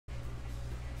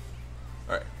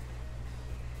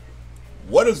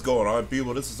What is going on,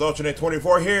 people? This is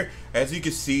ULTRANICK24 here. As you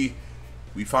can see,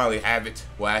 we finally have it.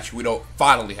 Well, actually, we don't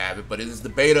finally have it, but it is the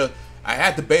beta. I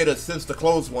had the beta since the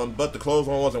closed one, but the closed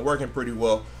one wasn't working pretty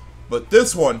well. But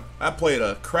this one, I played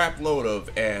a crap load of,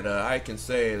 and I can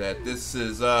say that this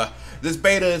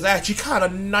beta is actually kind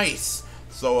of nice.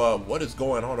 So, what is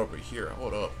going on over here?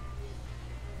 Hold up.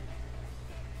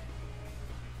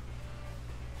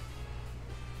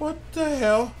 What the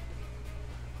hell?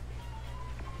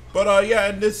 But yeah,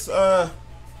 in this we're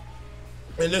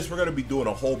gonna be doing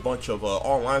a whole bunch of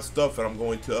online stuff, and I'm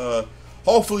going to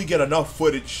hopefully get enough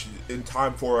footage in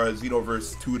time for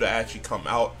XenoVerse 2 to actually come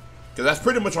out, because that's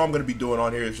pretty much all I'm gonna be doing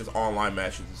on here. It's just online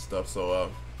matches and stuff. So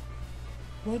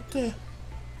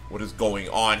what is going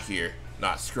on here?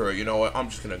 Nah, screw it. You know what? I'm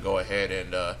just gonna go ahead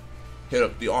and hit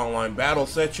up the online battle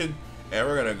section, and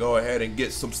we're gonna go ahead and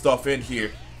get some stuff in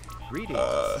here.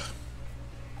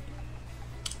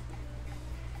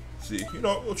 See, you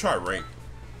know, we'll try rank.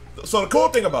 So the cool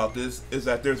thing about this is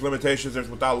that there's limitations, there's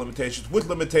without limitations. With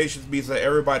limitations means that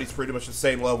everybody's pretty much the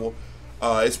same level.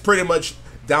 It's pretty much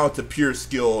down to pure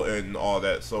skill and all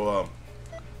that. So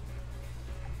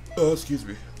excuse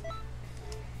me.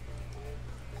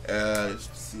 Let's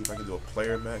see if I can do a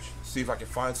player match. See if I can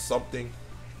find something.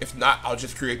 If not, I'll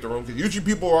just create the room, because usually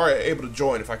people are able to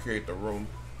join if I create the room.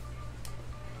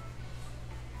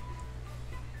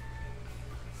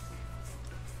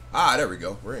 Ah, there we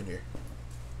go. We're in here.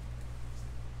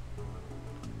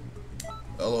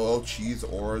 LOL cheese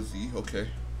or Z. Okay.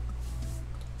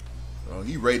 Oh,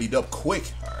 he readied up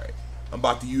quick. Alright. I'm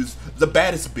about to use the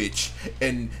baddest bitch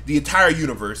in the entire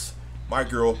universe. My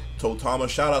girl, Totama.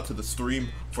 Shout out to the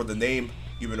stream for the name,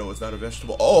 even though it's not a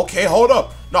vegetable. Oh, okay. Hold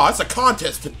up. No, it's a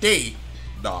contest today.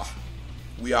 Nah.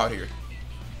 We out here.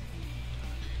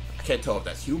 I can't tell if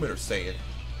that's human or Saiyan.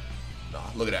 Nah,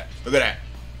 look at that. Look at that.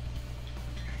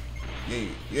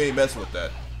 You ain't messing with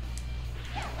that.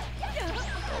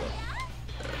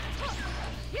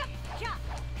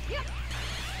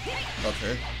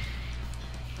 Okay.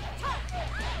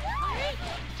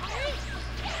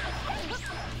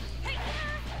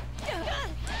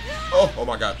 Oh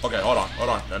my god. Okay, hold on. No.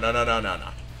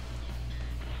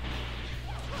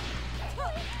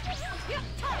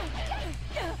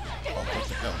 Oh, what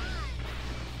the hell?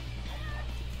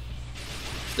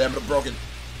 Stamina broken.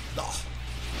 Oh.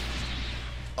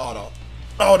 Oh no.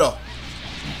 Oh no.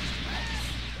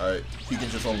 Alright, he can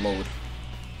just unload.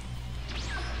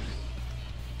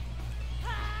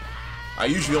 I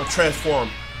usually don't transform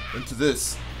into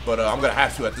this, but I'm gonna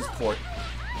have to at this point.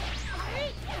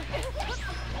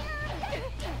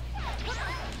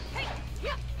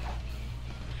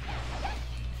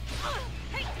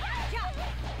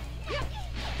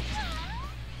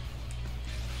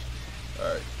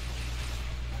 Alright.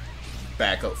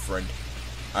 Back up, friend.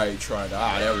 I ain't trying to.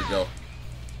 Ah, there we go.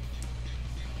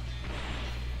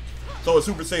 So in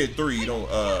Super Saiyan 3, you don't,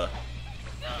 oh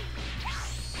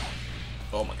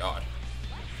my god.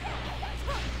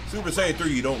 Super Saiyan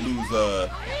 3, you don't lose,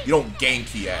 you don't gain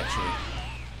ki, actually.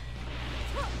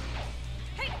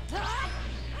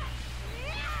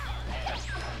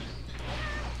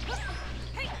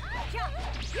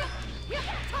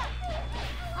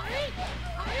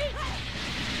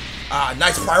 Ah,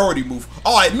 nice priority move.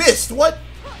 Oh, I missed. What?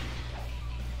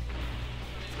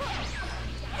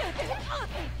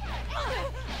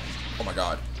 Oh my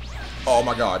god. Oh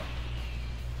my god.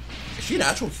 Is she an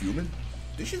actual human?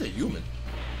 I think she's a human.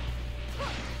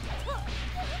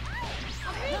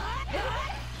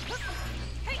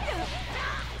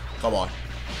 Come on.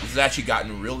 This has actually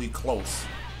gotten really close.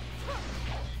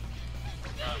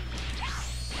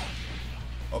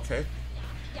 Okay.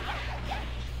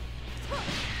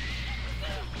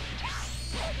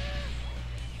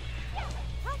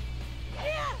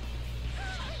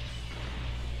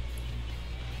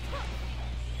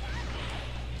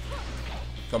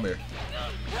 Come here.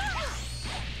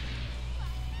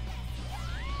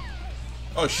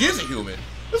 Oh, she is a human.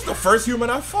 This is the first human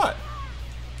I've fought.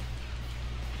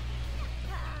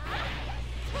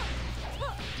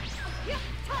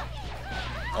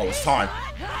 Oh, it's time.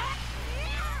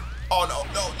 Oh, no.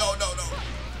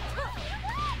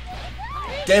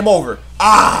 Game over.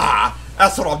 Ah,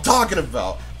 that's what I'm talking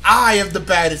about. I am the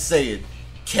baddest Saiyan.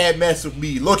 Can't mess with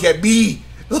me. Look at me.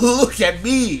 Look at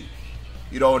me.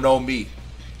 You don't know me.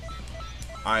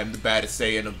 I am the baddest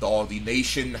Saiyan of all the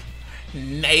nation.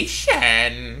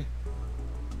 That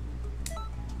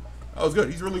was good.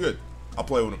 He's really good. I'll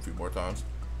play with him a few more times.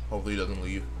 Hopefully he doesn't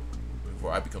leave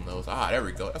before I become the host. Ah, there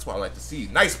we go. That's what I like to see.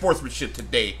 Nice sportsmanship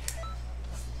today.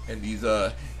 And these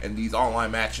online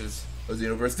matches.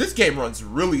 XenoVerse. This game runs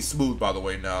really smooth, by the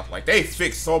way. Now, like they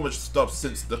fixed so much stuff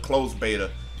since the closed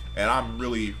beta, and I'm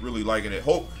really liking it.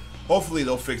 Hopefully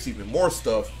they'll fix even more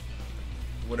stuff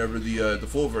whenever the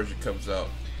full version comes out.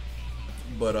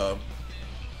 But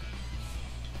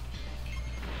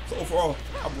so overall,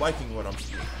 I'm liking what I'm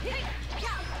seeing.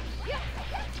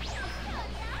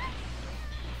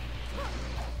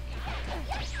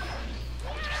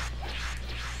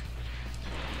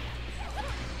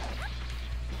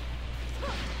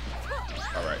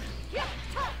 All right.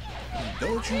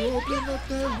 Don't you open up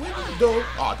that window?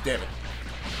 Oh, damn it.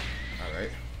 All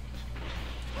right.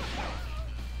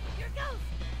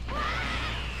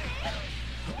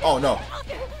 Oh no.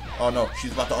 Oh no,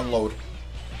 she's about to unload.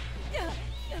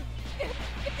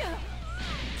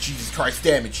 Jesus Christ,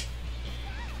 damage.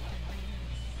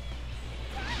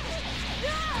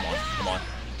 Come on.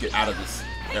 Get out of this.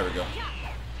 There we go.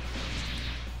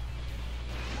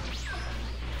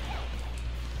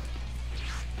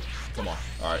 Come on.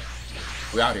 Alright.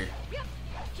 We out here.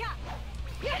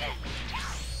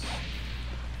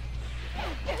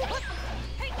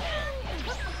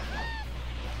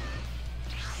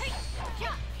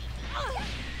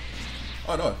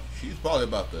 Oh no, she's probably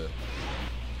about to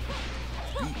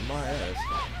beat my ass.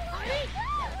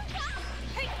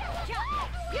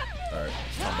 Alright,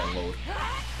 it's time to unload.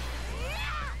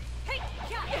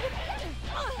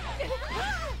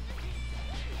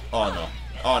 Oh no.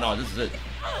 Oh no, this is it.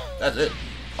 That's it.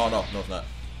 Oh no, no it's not.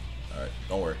 Alright,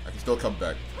 don't worry. I can still come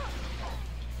back.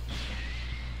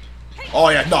 Oh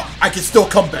yeah, no, I can still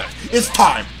come back. It's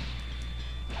time.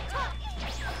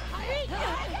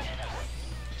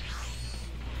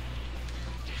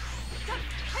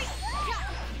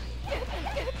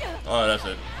 Oh, that's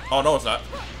it. Oh no, it's not.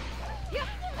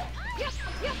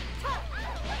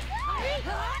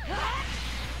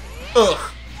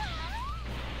 Ugh.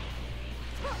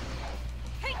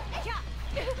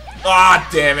 Ah,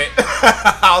 damn it.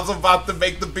 I was about to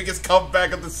make the biggest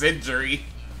comeback of the century.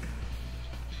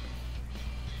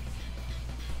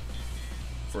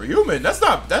 For a human, that's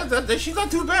not, she's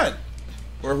not too bad.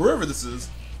 Or whoever this is.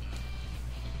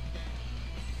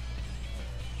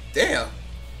 Damn.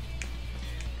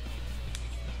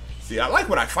 See, I like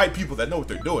when I fight people that know what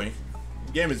they're doing.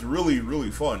 The game is really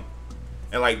fun.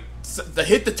 And like, the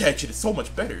hit detection is so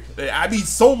much better. I mean,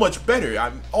 so much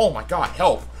better. Oh my god,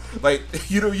 help. Like,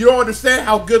 you don't understand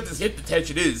how good this hit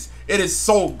detection is. It is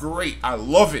so great. I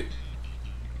love it.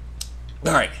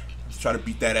 Alright, let's try to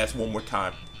beat that ass one more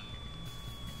time.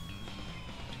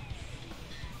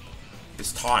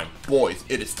 It's time. Boys,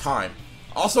 it is time.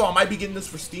 Also, I might be getting this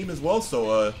for Steam as well,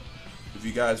 so, if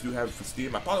you guys do have it for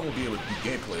Steam, I probably won't be able to do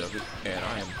gameplay of it, and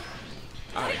I am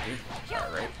out of here.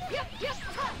 Alright.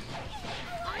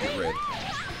 Get red.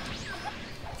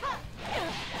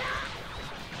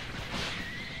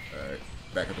 Alright,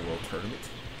 back at the World Tournament.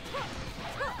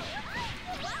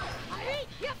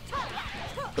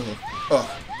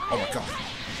 Oh my god.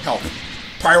 Help.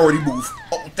 Priority move.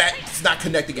 Oh, that's not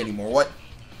connecting anymore. What?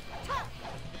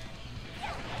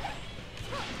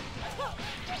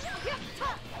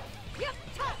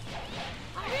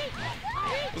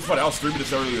 It was funny, I was streaming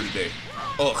this earlier today.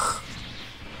 Ugh.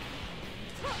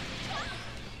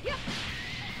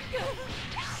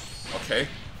 Okay.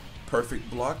 Perfect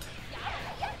blocked.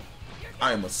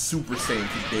 I am a Super Saiyan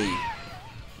today.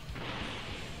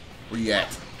 Where you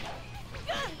at?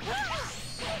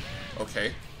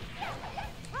 Okay.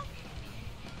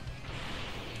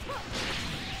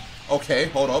 Okay,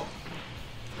 hold up.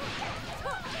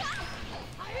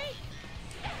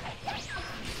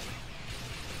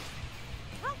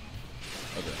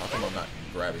 Okay, how come I'm not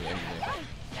grabbing anything?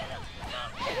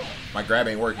 My grab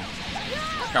ain't working.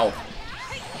 Help.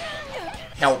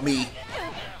 Help me.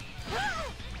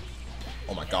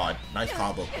 Oh my god. Nice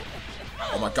combo.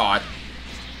 Oh my god.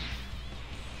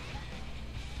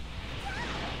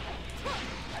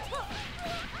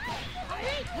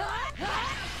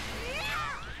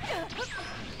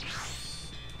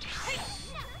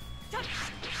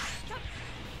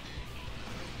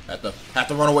 Have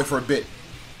to run away for a bit.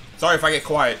 Sorry if I get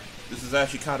quiet. This is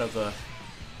actually kind of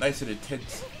nice and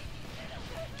intense.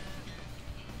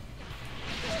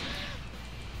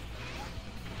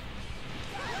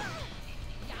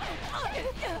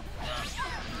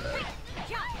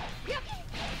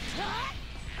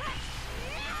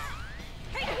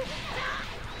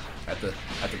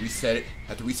 Have to reset it.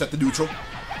 Have to reset the neutral.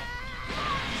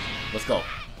 Let's go.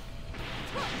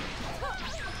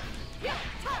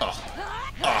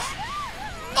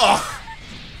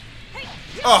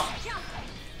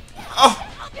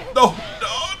 No,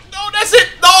 that's it.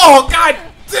 No, god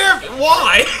damn it,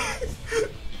 why?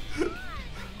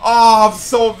 Oh, I'm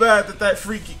so mad that that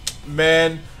freaky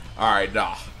man. Alright,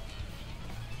 nah.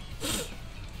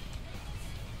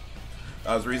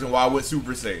 That was the reason why I went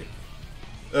Super Saiyan.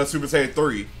 Super Saiyan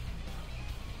 3.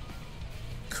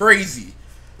 Crazy.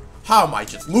 How am I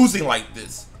just losing like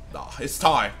this? Nah, it's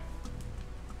time.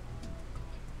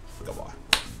 Come on.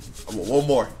 I want one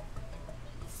more.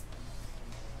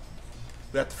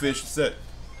 We have to finish the set.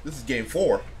 This is game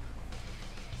 4.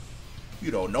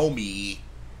 You don't know me.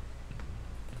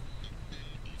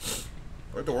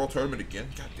 We're at the World Tournament again?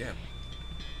 God damn.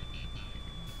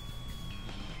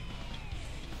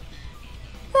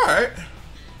 Alright.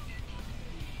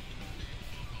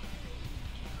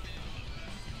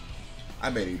 I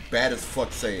made a bad as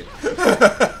fuck Saiyan.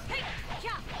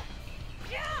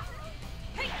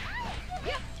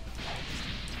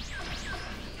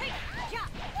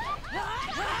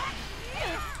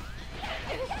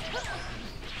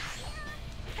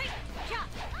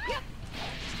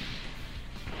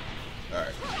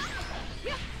 Alright.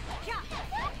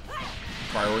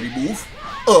 Priority move.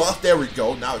 There we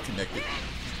go. Now it connected.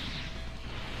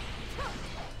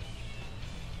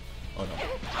 Oh no.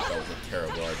 That was a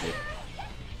terrible idea.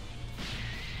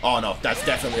 Oh no, that's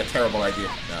definitely a terrible idea.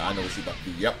 Nah, I know what she's about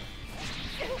to do. Yep.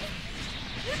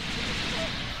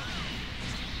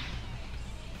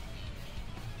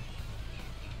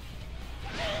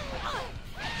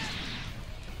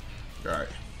 Alright.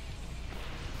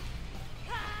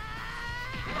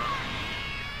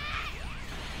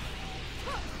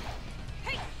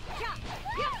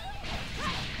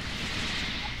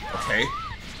 Okay.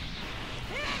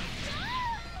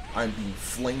 I'm being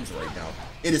flamed right now.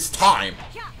 It is time!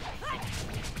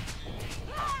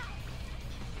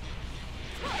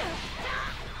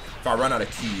 If I run out of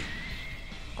ki,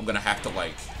 I'm gonna have to,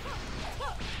 like,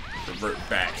 revert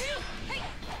back.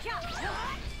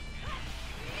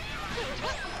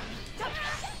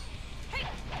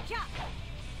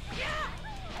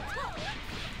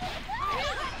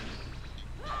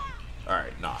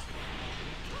 Alright, nah.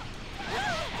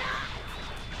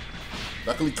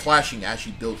 Luckily, clashing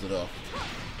actually builds it up.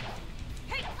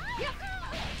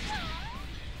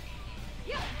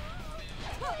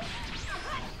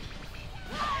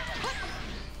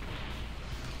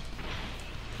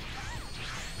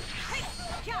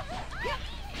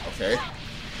 Okay.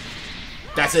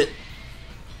 That's it.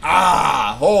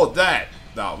 Ah, hold that.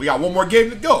 No, we got one more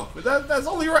game to go. But that's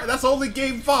only right. That's only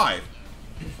game 5.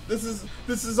 This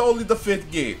is only the 5th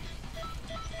game.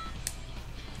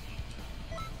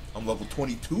 I'm level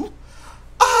 22.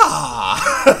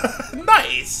 Ah,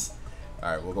 nice. All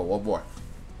right, we'll go one more.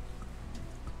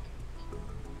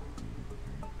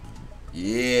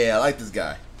 Yeah, I like this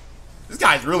guy. This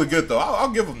guy's really good, though. I'll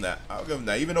give him that. I'll give him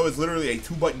that. Even though it's literally a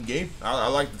 2-button game, I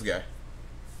like this guy.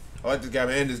 I like this guy,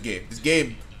 man. This game. This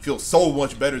game feels so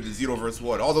much better than XenoVerse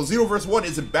 1. Although XenoVerse 1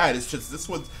 isn't bad. It's just this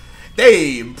one's...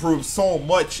 They improved so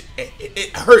much.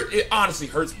 It hurt. It honestly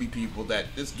hurts me, people,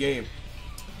 that this game...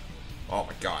 Oh,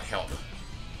 my God. Help.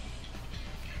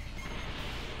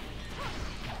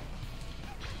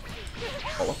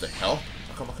 Oh, what the hell?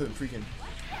 How come I couldn't freaking...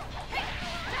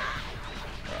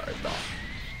 Alright, no.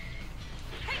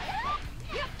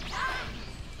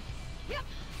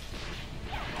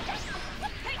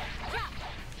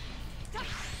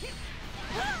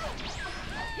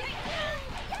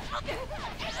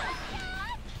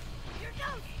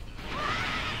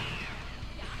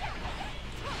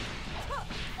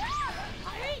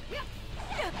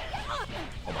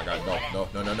 Oh my God,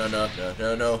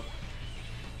 no.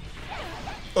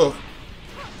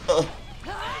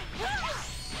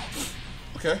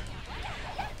 Okay.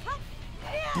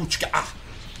 Ah.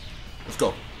 Let's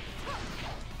go.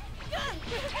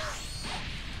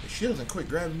 If she doesn't quit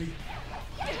grabbing me,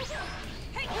 I'm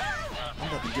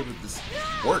about to give it this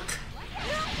work.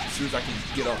 As soon as I can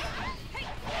get up.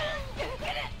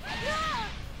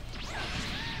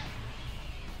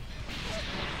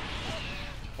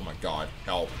 Oh my God,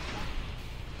 help.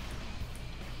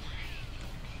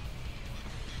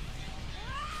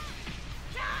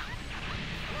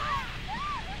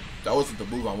 That wasn't the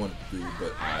move I wanted to do,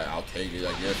 but I'll take it,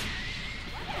 I guess.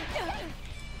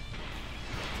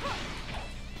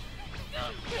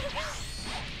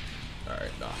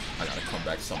 Alright, nah. I gotta come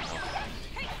back somehow.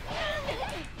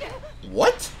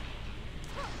 What?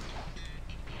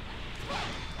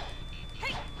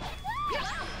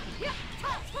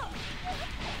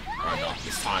 Alright, no.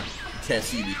 It's time. You can't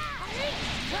see me.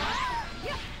 You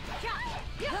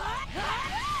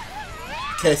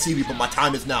can't see me, but my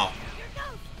time is now.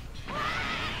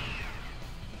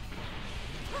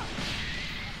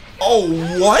 Oh,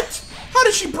 what? How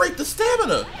did she break the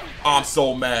stamina? Oh, I'm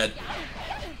so mad.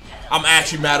 I'm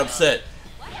actually mad upset.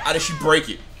 How did she break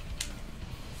it?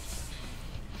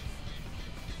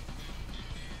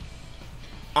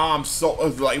 I'm so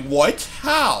like what?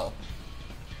 How?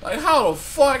 Like how the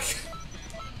fuck?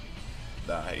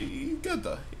 Nah, he good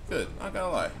though. He good. Not gonna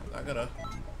lie. I gotta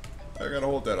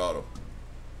hold that auto.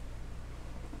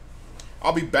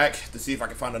 I'll be back to see if I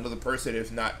can find another person.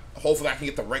 If not, hopefully I can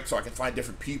get the rank so I can find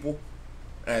different people,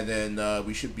 and then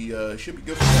we should be good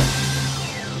for that.